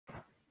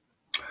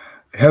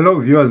Hello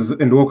viewers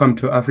and welcome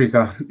to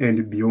Africa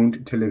and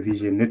Beyond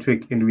Television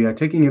Network, and we are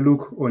taking a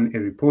look on a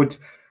report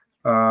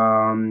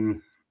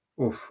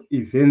of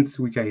events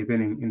which are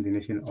happening in the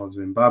nation of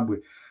Zimbabwe.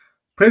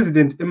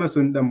 President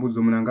Emmerson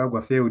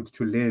Mnagagwa failed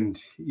to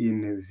land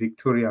in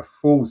Victoria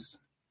Falls,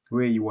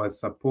 where he was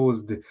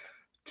supposed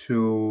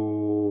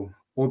to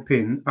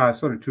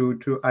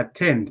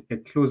attend a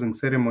closing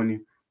ceremony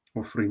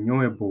of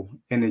renewable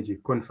energy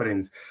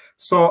conference.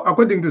 So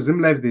according to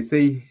ZimLife, they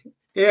say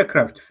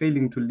aircraft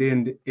failing to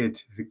land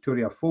at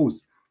Victoria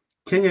Falls.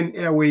 Kenyan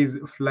Airways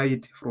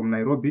flight from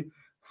Nairobi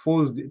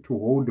forced to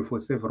hold for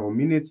several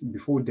minutes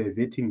before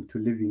diverting to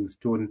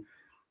Livingstone.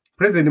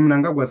 President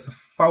Mnangagwa's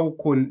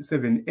Falcon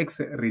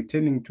 7X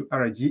returning to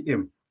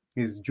RGM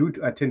is due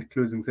to attend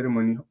closing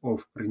ceremony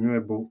of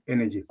renewable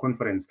energy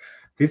conference.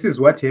 This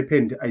is what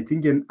happened, I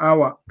think, an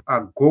hour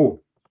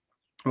ago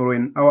or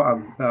an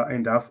hour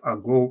and a half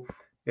ago.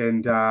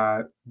 And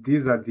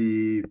these are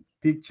the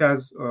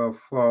pictures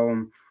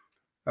from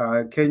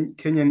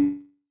Kenyan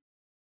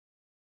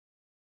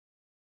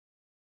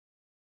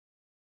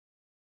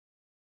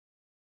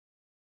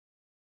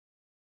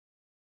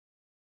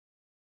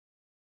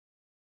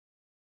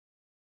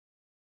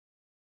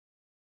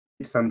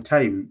some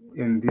time,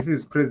 and this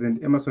is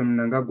President Emmerson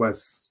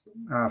Mnangagwa's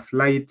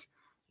flight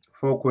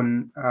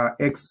Falcon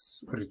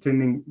X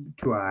returning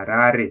to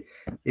Harare,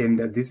 and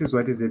this is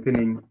what is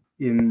happening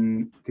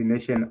in the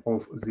nation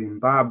of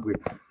Zimbabwe.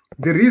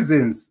 The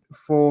reasons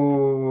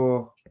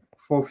for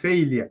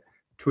failure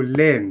to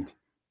land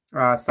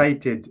are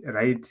cited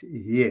right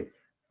here.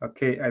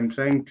 Okay, I'm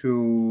trying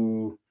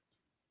to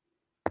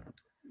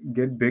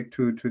get back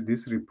to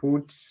this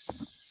report.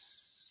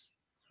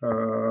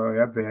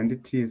 Let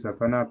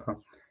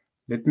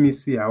me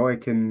see how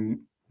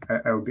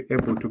I'll be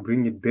able to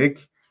bring it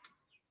back.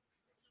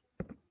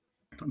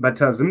 But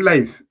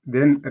ZimLife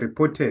then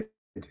reported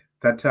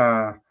that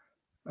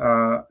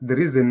the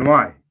reason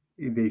why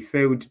they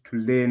failed to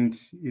land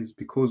is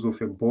because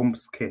of a bomb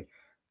scare.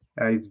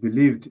 It's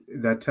believed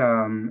that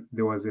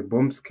there was a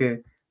bomb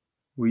scare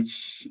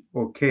which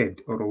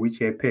occurred or which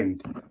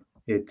happened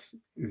at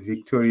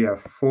Victoria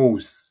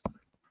Falls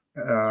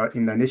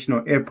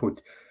International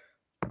Airport.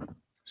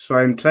 So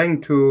I'm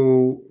trying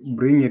to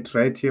bring it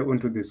right here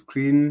onto the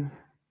screen.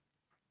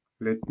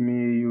 Let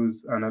me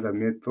use another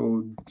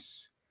method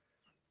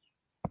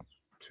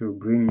to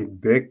bring it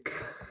back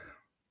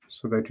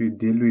so that we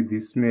deal with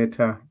this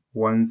matter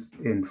once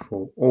and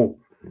for all.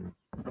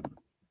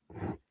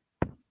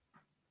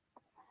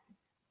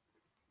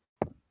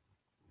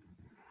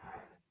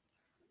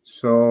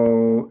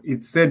 So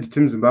it said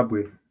Team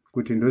Zimbabwe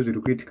kuti ndo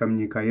zviri kuitika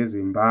munyika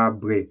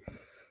yeZimbabwe.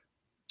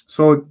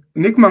 So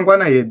Nick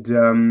Mangwana had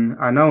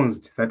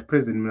announced that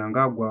President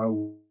Mnangagwa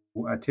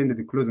who attended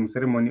the closing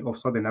ceremony of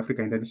Southern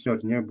Africa International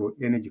Renewable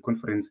Energy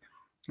Conference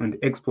and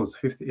Expo's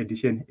 5th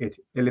edition at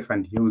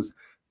Elephant Hills,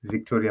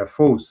 Victoria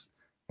Falls.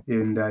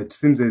 And it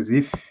seems as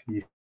if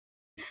he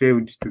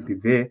failed to be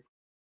there.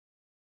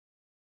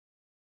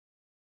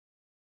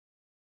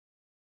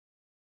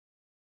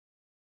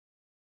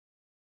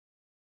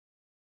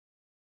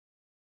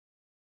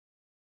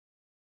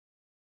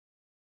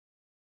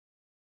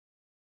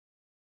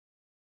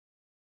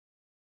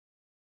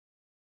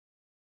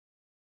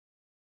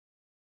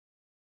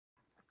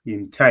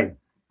 In time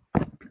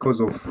because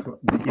of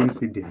the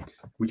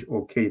incident which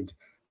occurred.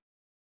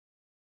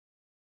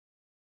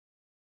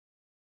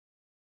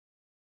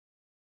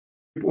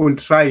 Keep on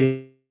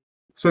trying.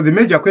 So the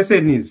major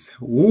question is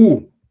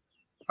who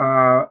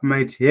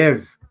might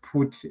have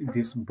put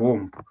this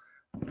bomb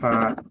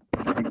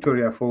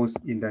Victoria Falls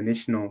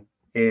International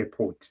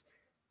Airport?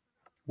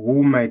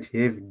 Who might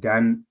have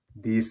done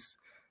this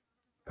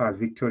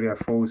Victoria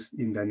Falls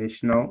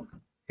International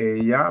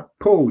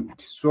Airport?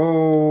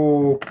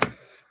 So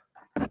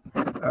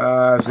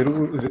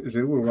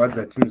zviri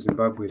kurwadza Team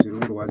Zimbabwe,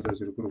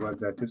 zviri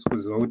kurwadza hatisi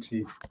kuziva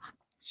kuti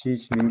chii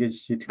chinenge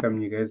chichiitika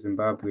munyika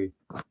yeZimbabwe.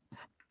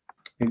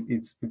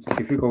 It's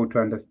difficult to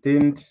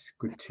understand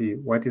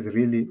what is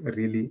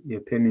really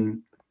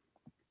happening.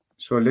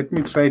 So let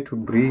me try to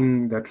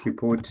bring that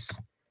report.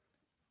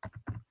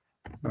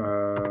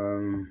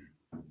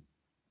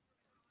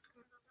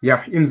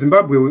 Yeah, in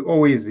Zimbabwe we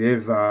always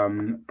have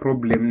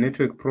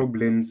network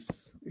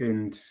problems,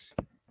 and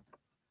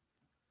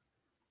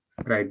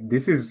right,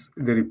 this is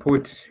the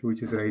report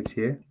which is right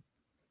here,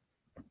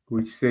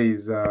 which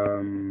says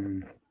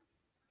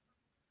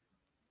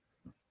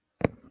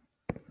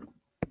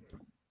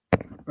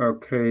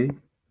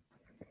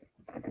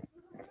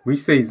which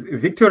says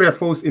Victoria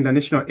Falls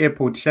International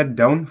Airport shut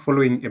down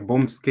following a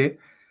bomb scare.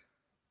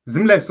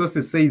 ZimLife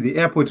sources say the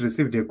airport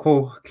received a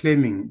call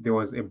claiming there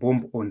was a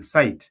bomb on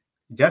site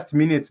just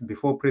minutes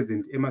before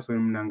President Emmerson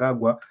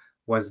Mnangagwa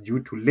was due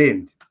to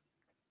land.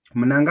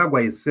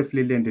 Mnangagwa is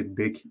safely landed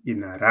back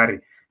in Harare.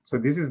 So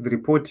this is the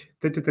report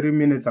 33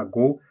 minutes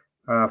ago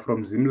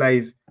from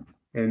ZimLife,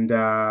 and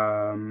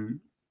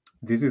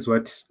this is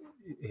what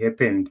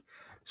happened.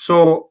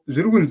 So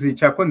zviri kunzi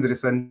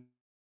chakonzeresa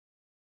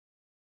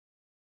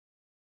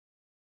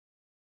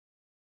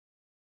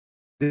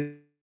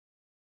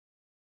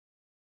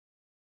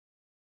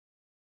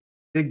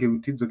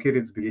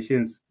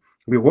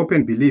we hope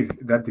and believe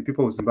that the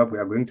people of Zimbabwe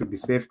are going to be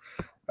safe.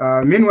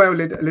 Meanwhile,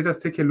 let us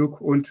take a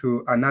look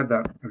onto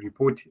another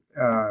report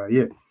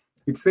here.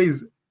 It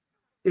says,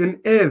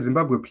 an Air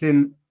Zimbabwe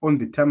plane on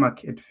the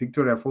tarmac at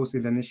Victoria Falls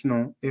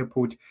International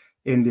Airport,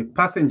 and the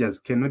passengers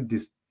cannot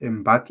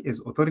disembark as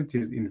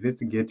authorities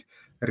investigate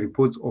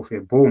reports of a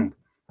bomb.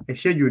 A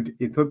scheduled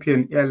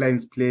Ethiopian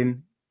Airlines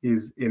plane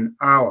is an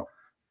hour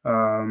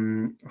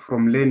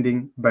from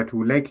landing, but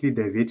will likely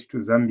divert to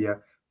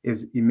Zambia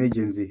as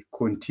emergency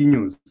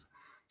continues.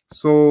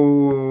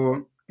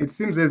 So it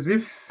seems as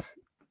if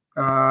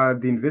the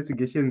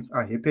investigations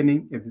are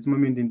happening at this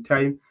moment in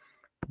time.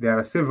 There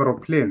are several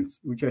planes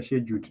which are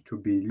scheduled to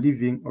be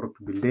leaving or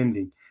to be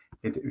landing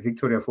at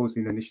Victoria Falls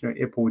International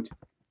Airport,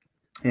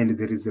 and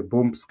there is a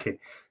bomb scare.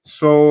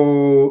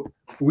 So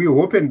we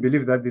hope and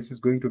believe that this is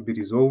going to be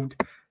resolved.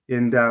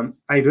 And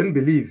I don't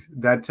believe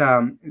that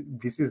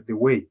this is the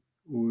way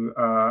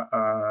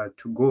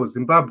to go.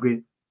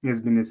 Zimbabwe has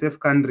been a safe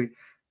country.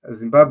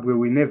 Zimbabwe,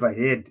 we never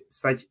had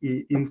such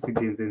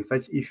incidents and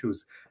such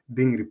issues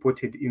being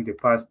reported in the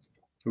past.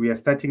 We are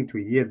starting to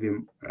hear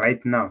them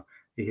right now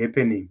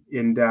happening,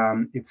 and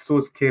it's so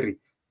scary.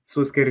 It's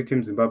so scary,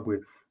 Team Zimbabwe.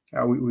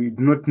 We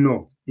do not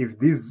know if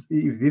this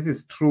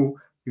is true.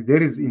 If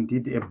there is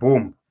indeed a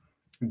bomb,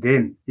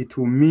 then it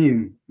will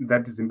mean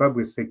that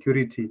Zimbabwe's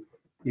security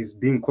is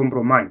being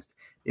compromised.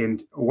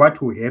 And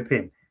what will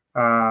happen?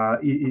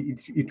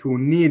 It will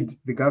need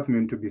the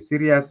government to be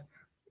serious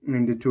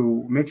and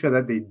to make sure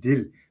that they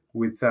deal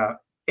with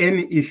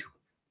any issue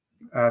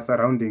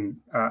surrounding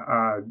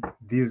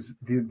these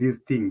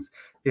things,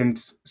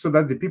 and so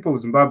that the people of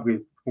Zimbabwe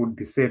would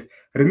be safe.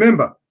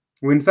 Remember,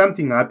 when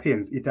something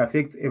happens, it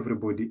affects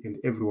everybody and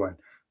everyone.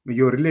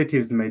 Your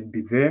relatives might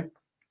be there,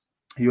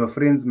 your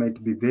friends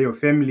might be there, your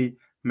family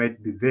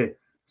might be there.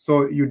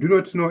 So you do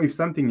not know if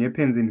something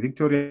happens in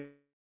Victoria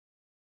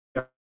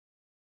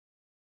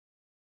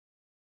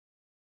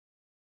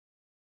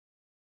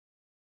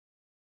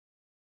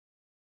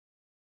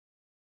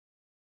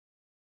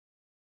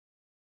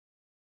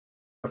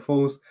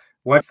Falls,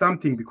 what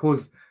something,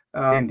 because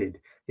ended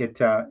at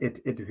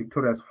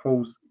Victoria's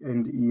Falls,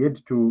 and he had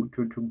to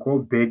go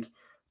back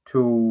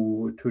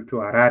to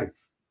Harare.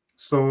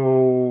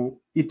 So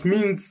it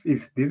means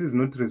if this is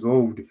not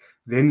resolved,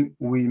 then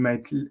we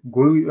might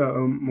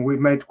we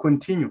might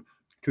continue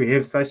to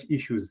have such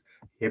issues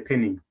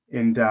happening,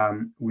 and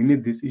we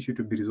need this issue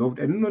to be resolved.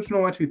 I do not know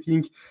what you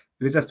think.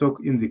 Let us talk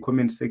in the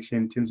comment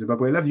section, Team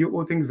Zimbabwe. I love you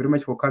all. Thank you very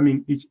much for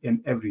coming each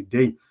and every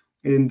day.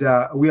 And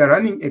we are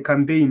running a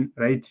campaign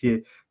right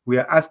here. We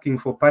are asking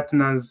for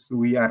partners.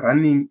 We are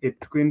running a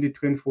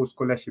 2024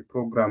 scholarship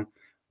program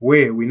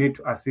where we need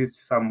to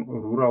assist some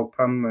rural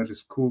primary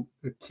school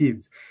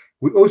kids.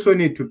 We also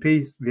need to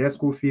pay their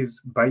school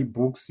fees, buy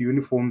books,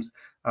 uniforms.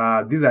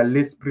 These are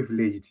less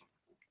privileged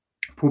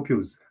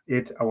pupils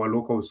at our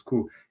local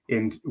school,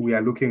 and we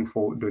are looking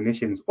for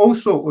donations.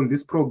 Also on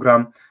this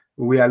program,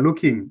 we are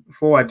looking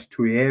forward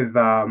to have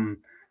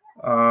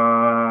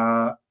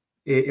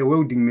a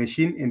welding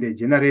machine and a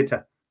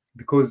generator,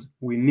 because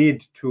we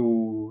need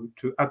to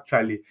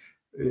actually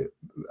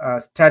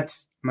start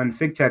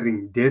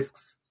manufacturing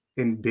desks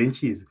and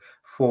benches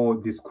for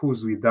the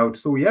schools without.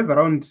 So we have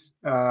around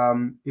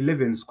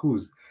 11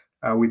 schools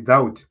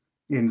without,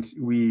 and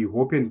we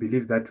hope and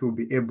believe that we'll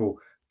be able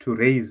to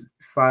raise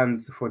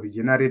funds for the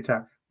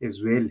generator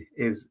as well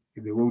as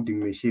the welding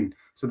machine,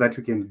 so that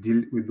we can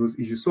deal with those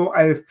issues. So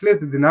I have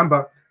placed the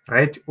number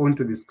right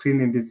onto the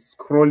screen, and it's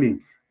scrolling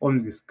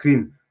on the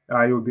screen.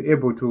 You'll be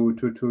able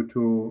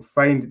to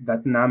find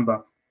that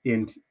number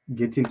and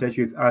get in touch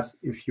with us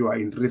if you are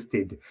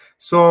interested.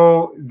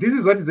 So this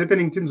is what is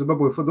happening in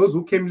Zimbabwe. For those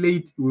who came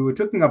late, we were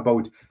talking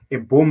about a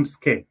bomb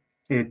scare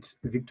at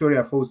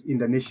Victoria Falls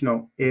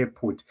International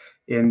Airport,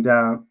 and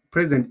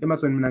President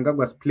Emmerson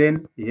Mnangagwa's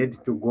plane, he had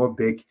to go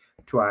back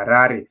to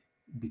Harare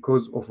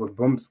because of a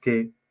bomb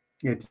scare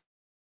at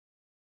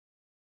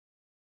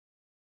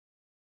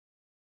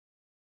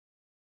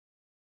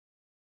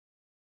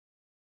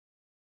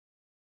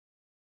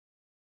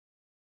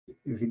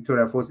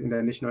Victoria Falls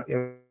International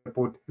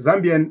Airport.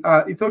 Zambian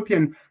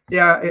Ethiopian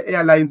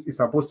Airlines is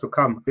supposed to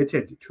come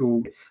vetted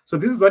to. So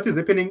this is what is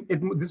happening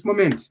at this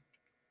moment.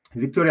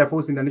 Victoria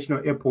Falls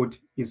International Airport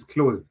is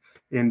closed,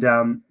 and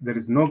there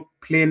is no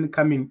plane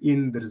coming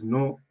in. There is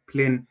no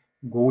plane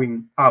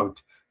going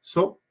out.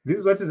 So this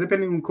is what is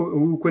happening. We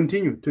will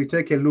continue to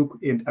take a look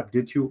and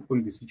update you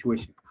on the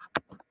situation.